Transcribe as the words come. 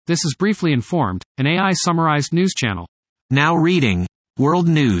This is Briefly Informed, an AI-summarized news channel. Now reading World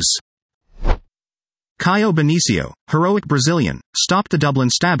News. Caio Benicio, heroic Brazilian, stopped the Dublin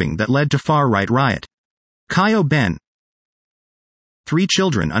stabbing that led to far-right riot. Caio Ben. 3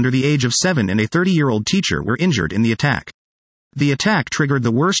 children under the age of 7 and a 30-year-old teacher were injured in the attack. The attack triggered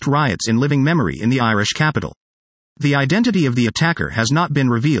the worst riots in living memory in the Irish capital. The identity of the attacker has not been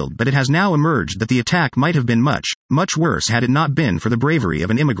revealed, but it has now emerged that the attack might have been much, much worse had it not been for the bravery of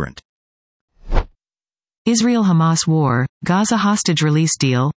an immigrant. Israel-Hamas war, Gaza hostage release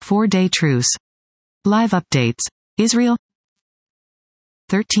deal, 4-day truce. Live updates. Israel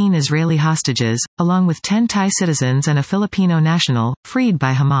 13 Israeli hostages, along with 10 Thai citizens and a Filipino national, freed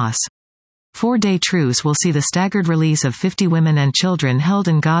by Hamas. 4-day truce will see the staggered release of 50 women and children held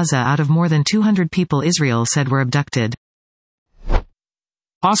in Gaza out of more than 200 people Israel said were abducted.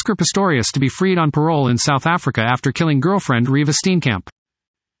 Oscar Pistorius to be freed on parole in South Africa after killing girlfriend Riva Steenkamp.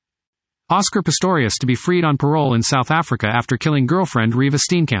 Oscar Pistorius to be freed on parole in South Africa after killing girlfriend Riva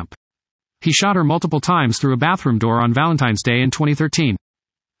Steenkamp. He shot her multiple times through a bathroom door on Valentine's Day in 2013.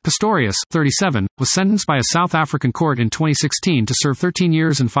 Pistorius, 37, was sentenced by a South African court in 2016 to serve 13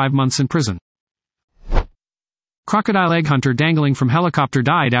 years and 5 months in prison. Crocodile egg hunter dangling from helicopter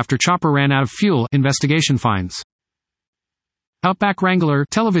died after chopper ran out of fuel, investigation finds. Outback Wrangler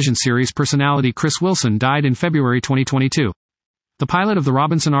television series personality Chris Wilson died in February 2022. The pilot of the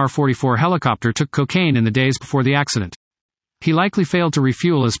Robinson R-44 helicopter took cocaine in the days before the accident. He likely failed to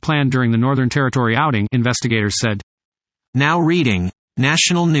refuel as planned during the Northern Territory outing, investigators said. Now reading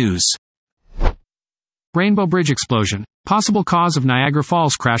National News. Rainbow Bridge explosion. Possible cause of Niagara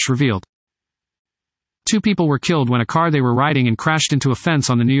Falls crash revealed. 2 people were killed when a car they were riding in crashed into a fence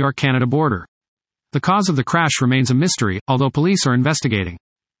on the New York-Canada border. The cause of the crash remains a mystery, although police are investigating.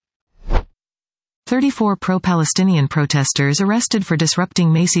 34 pro-Palestinian protesters arrested for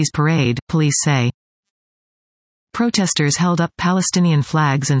disrupting Macy's parade, police say. Protesters held up Palestinian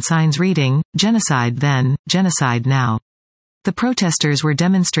flags and signs reading, "Genocide then, genocide now." The protesters were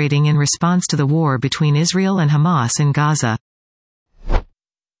demonstrating in response to the war between Israel and Hamas in Gaza.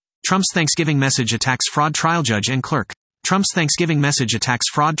 Trump's Thanksgiving message attacks fraud trial judge and clerk. Trump's Thanksgiving message attacks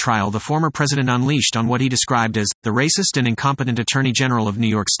fraud trial the former president unleashed on what he described as the racist and incompetent Attorney General of New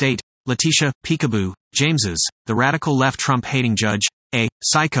York State, Letitia Peekaboo Jameses, the radical left Trump-hating judge, a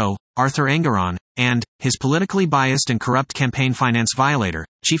psycho, Arthur Engoron, and his politically biased and corrupt campaign finance violator,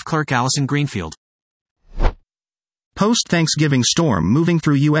 Chief Clerk Allison Greenfield. Post-Thanksgiving storm moving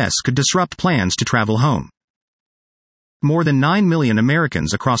through U.S. could disrupt plans to travel home. More than 9 million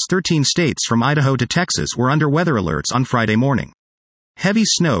Americans across 13 states from Idaho to Texas were under weather alerts on Friday morning. Heavy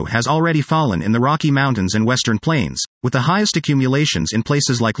snow has already fallen in the Rocky Mountains and Western Plains, with the highest accumulations in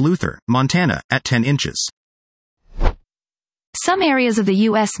places like Luther, Montana, at 10 inches. Some areas of the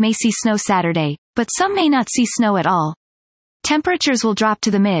U.S. may see snow Saturday, but some may not see snow at all. Temperatures will drop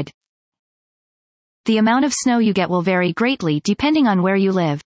to the mid. The amount of snow you get will vary greatly depending on where you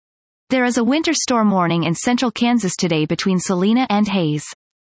live. There is a winter storm warning in central Kansas today between Salina and Hayes.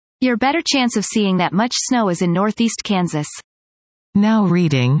 Your better chance of seeing that much snow is in northeast Kansas. Now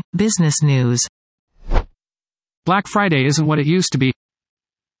reading Business News. Black Friday isn't what it used to be.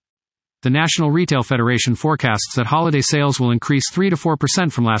 The National Retail Federation forecasts that holiday sales will increase 3 to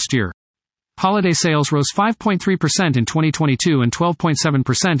 4% from last year. Holiday sales rose 5.3% in 2022 and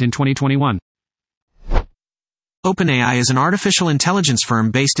 12.7% in 2021. OpenAI is an artificial intelligence firm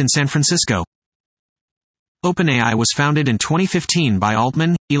based in San Francisco. OpenAI was founded in 2015 by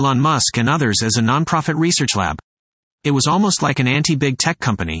Altman, Elon Musk and others as a nonprofit research lab. It was almost like an anti-big tech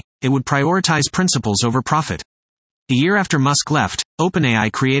company. It would prioritize principles over profit. A year after Musk left,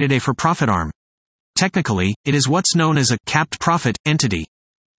 OpenAI created a for-profit arm. Technically, it is what's known as a capped profit entity.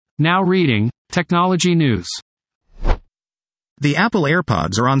 Now reading Technology News. The Apple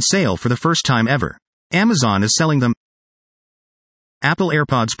AirPods are on sale for the first time ever. Amazon is selling them. Apple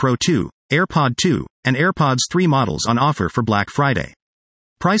AirPods Pro 2, AirPod 2, and AirPods 3 models on offer for Black Friday.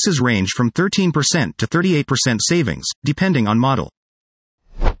 Prices range from 13% to 38% savings, depending on model.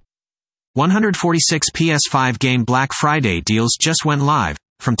 146 PS5 game Black Friday deals just went live,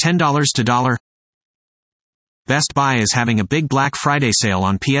 from $10 to $1. Best Buy is having a big Black Friday sale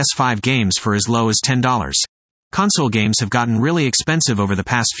on PS5 games for as low as $10. Console games have gotten really expensive over the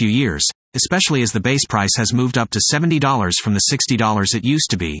past few years, especially as the base price has moved up to $70 from the $60 it used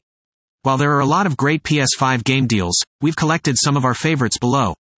to be. While there are a lot of great PS5 game deals, we've collected some of our favorites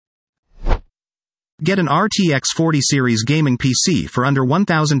below. Get an RTX 40 series gaming PC for under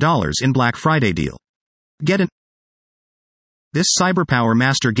 $1,000 in Black Friday deal. Get an This CyberPower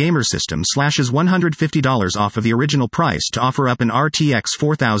Master Gamer System slashes $150 off of the original price to offer up an RTX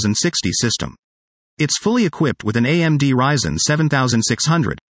 4060 system. It's fully equipped with an AMD Ryzen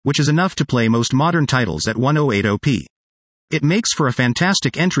 7600, which is enough to play most modern titles at 1080p. It makes for a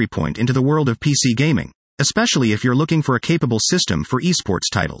fantastic entry point into the world of PC gaming, especially if you're looking for a capable system for esports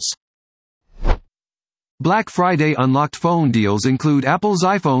titles. Black Friday unlocked phone deals include Apple's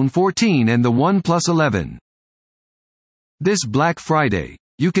iPhone 14 and the OnePlus 11. This Black Friday,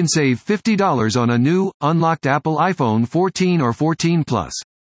 you can save $50 on a new, unlocked Apple iPhone 14 or 14 Plus.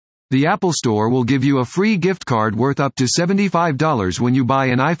 The Apple Store will give you a free gift card worth up to $75 when you buy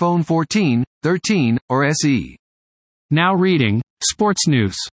an iPhone 14, 13, or SE. Now reading, Sports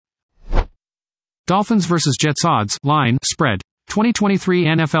News. Dolphins vs. Jets odds, line, spread. 2023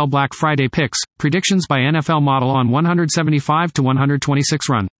 NFL Black Friday picks, predictions by NFL model on 175 to 126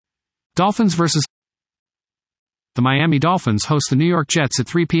 run. Dolphins vs. The Miami Dolphins host the New York Jets at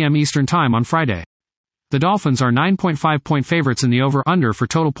 3 p.m. Eastern Time on Friday. The Dolphins are 9.5-point favorites and the over-under for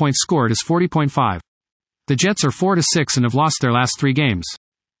total points scored is 40.5. The Jets are 4-6 and have lost their last 3 games.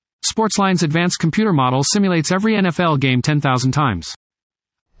 Sportsline's advanced computer model simulates every NFL game 10,000 times.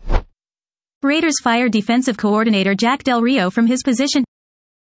 Raiders fire defensive coordinator Jack Del Rio from his position.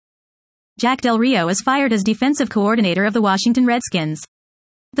 Jack Del Rio is fired as defensive coordinator of the Washington Redskins.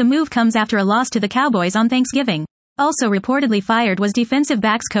 The move comes after a loss to the Cowboys on Thanksgiving. Also reportedly fired was defensive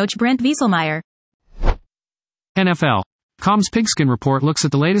backs coach Brent Wieselmeyer. NFL.com's Pigskin Report looks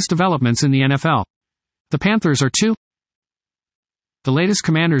at the latest developments in the NFL. The Panthers are 2. The latest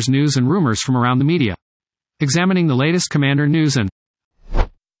Commanders news and rumors from around the media. Examining the latest Commander news and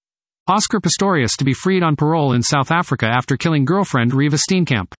Oscar Pistorius to be freed on parole in South Africa after killing girlfriend Riva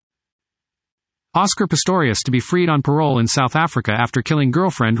Steenkamp. Oscar Pistorius to be freed on parole in South Africa after killing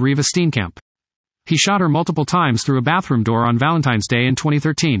girlfriend Riva Steenkamp. He shot her multiple times through a bathroom door on Valentine's Day in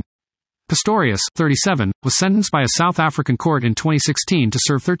 2013. Pistorius, 37, was sentenced by a South African court in 2016 to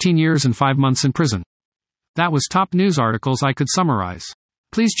serve 13 years and 5 months in prison. That was top news articles I could summarize.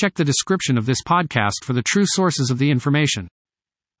 Please check the description of this podcast for the true sources of the information.